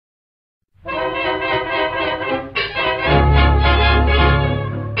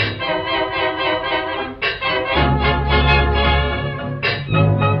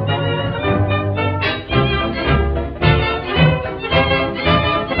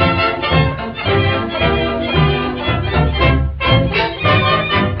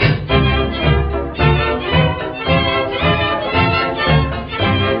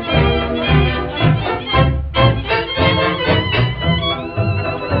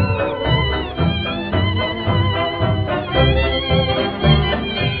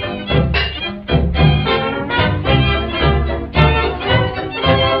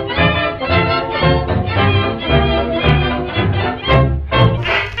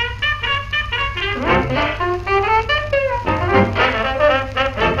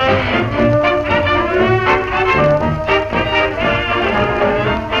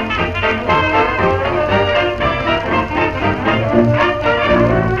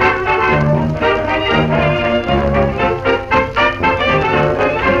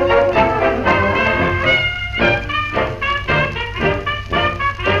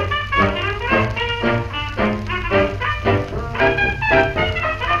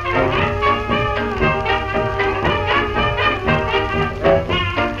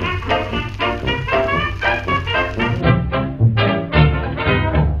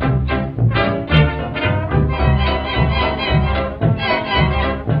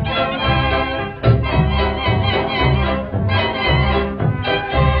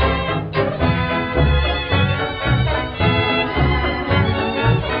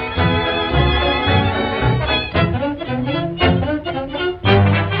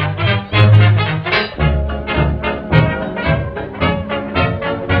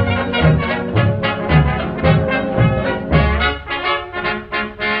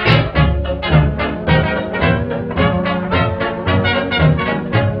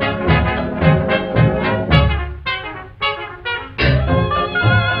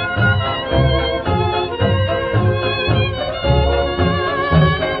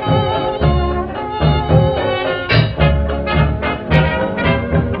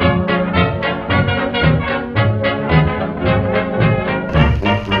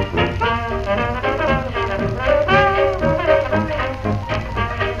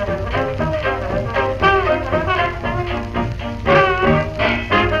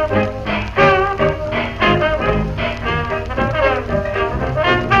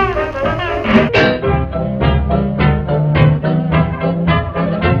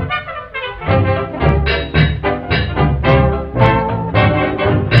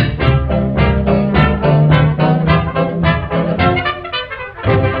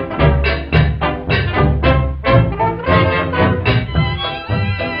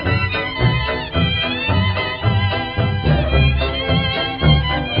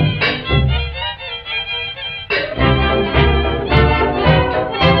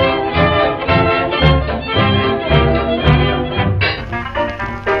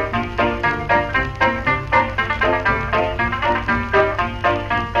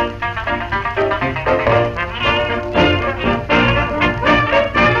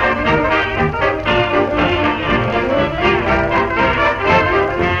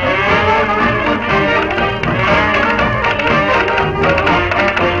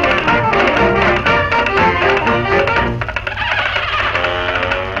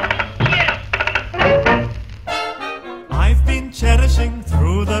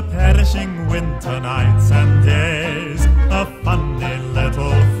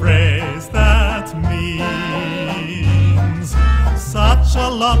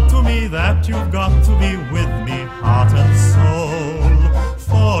lot to me that you've got to be with me, heart and soul,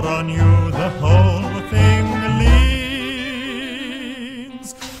 for on you the whole thing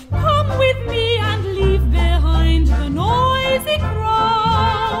leans. Come with me and leave behind the noisy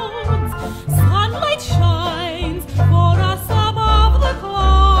crowds. Sunlight shines for us above the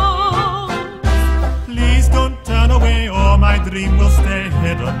clouds. Please don't turn away or my dream will stay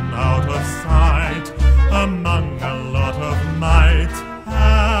hidden out of sight among a lot of might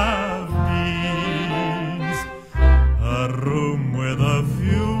have beens. A room with a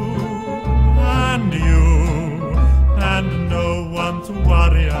view and you, and no one to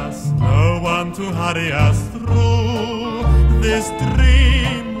worry us, no one to hurry us through this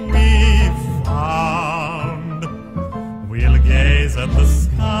dream we've found. We'll gaze at the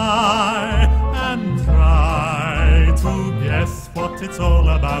sky and try to guess what it's all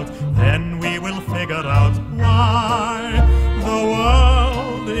about. Then we will figure out why the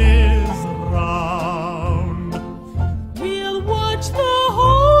world is round. We'll watch the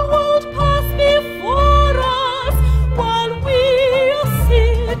whole world pass before us while we're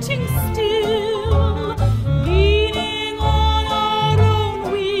sitting still, leaning on our own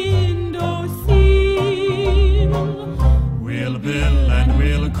windowsill. We'll bill and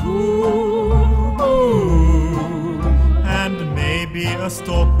we'll coo, and maybe a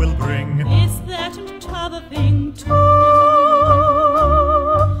stork will bring This, that, and t'other thing too.